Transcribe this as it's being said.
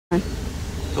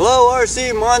Hello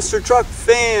RC Monster Truck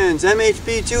fans,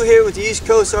 MHP2 here with the East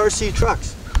Coast RC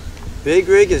Trucks.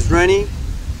 BigRig is ready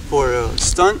for a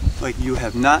stunt like you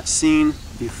have not seen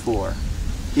before.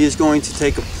 He is going to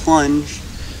take a plunge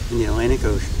in the Atlantic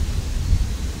Ocean.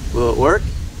 Will it work?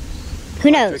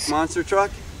 Who knows? Electric monster truck?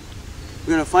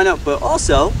 We're going to find out, but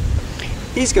also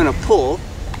he's going to pull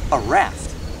a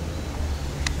raft.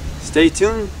 Stay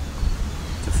tuned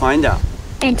to find out.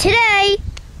 And today,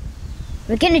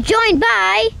 we're gonna join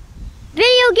by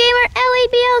Video Gamer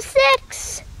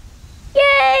LABL6!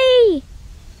 Yay!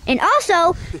 And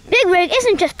also, BigRig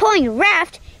isn't just pulling a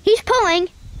raft, he's pulling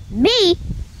me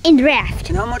in the raft.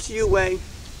 And how much do you weigh?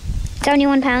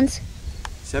 71 pounds.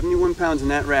 71 pounds in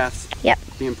that raft. Yep.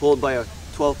 Being pulled by a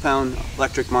 12-pound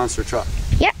electric monster truck.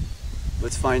 Yep.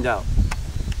 Let's find out.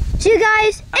 See you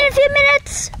guys in a few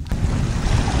minutes!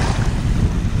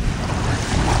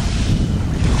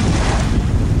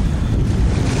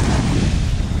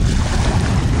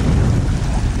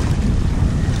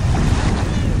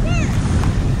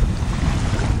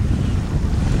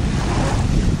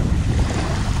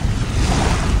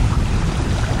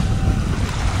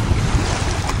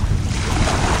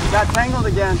 Got tangled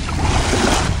again.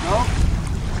 No?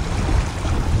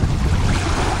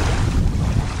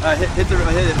 Hit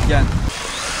it again.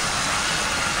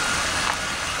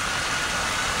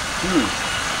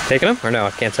 Taking them? Or no,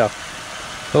 I can't tell. A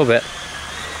little bit.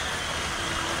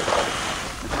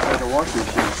 Got the washing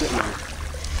machine sitting there.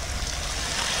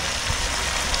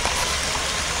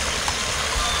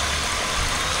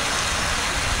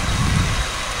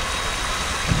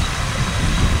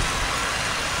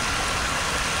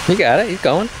 You got it, he's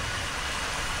going.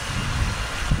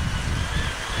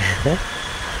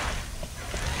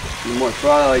 The more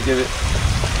throttle I give it.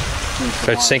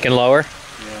 Starts sinking lower?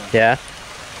 Yeah.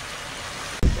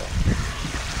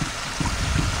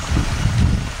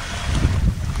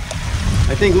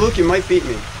 I think, Luke, you might beat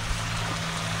me.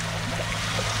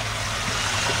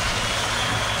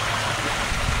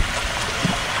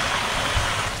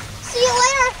 See you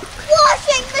later,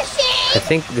 washing machine! I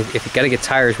think that if you gotta get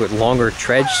tires with longer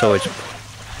treads so it's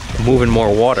moving more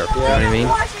water, you know what I mean?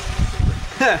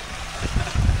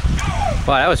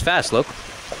 Wow, that was fast, look.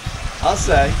 I'll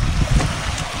say.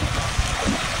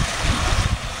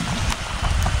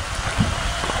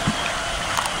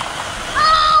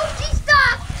 Oh, she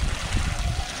stopped!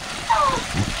 Oh.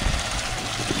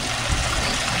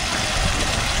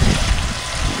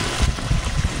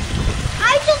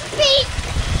 I just beat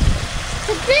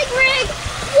the BigRig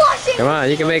washing. Come on,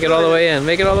 you can make it all the way in.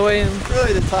 Make it all the way in.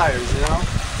 Really the tires, you know?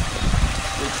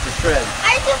 It's the tread.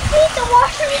 I just beat the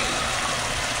washing machine.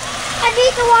 I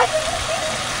beat the washing machine.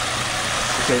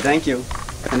 Okay, thank you.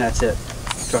 And that's it.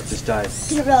 Truck just died.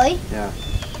 Did it really? Yeah.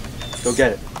 Go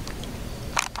get it.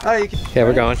 Oh, you can. Yeah,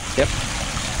 we're going. Yep.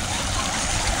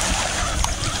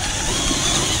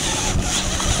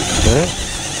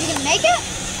 You can make it?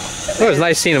 It was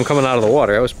nice seeing him coming out of the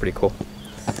water. That was pretty cool.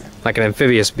 Like an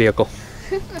amphibious vehicle.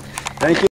 Thank you.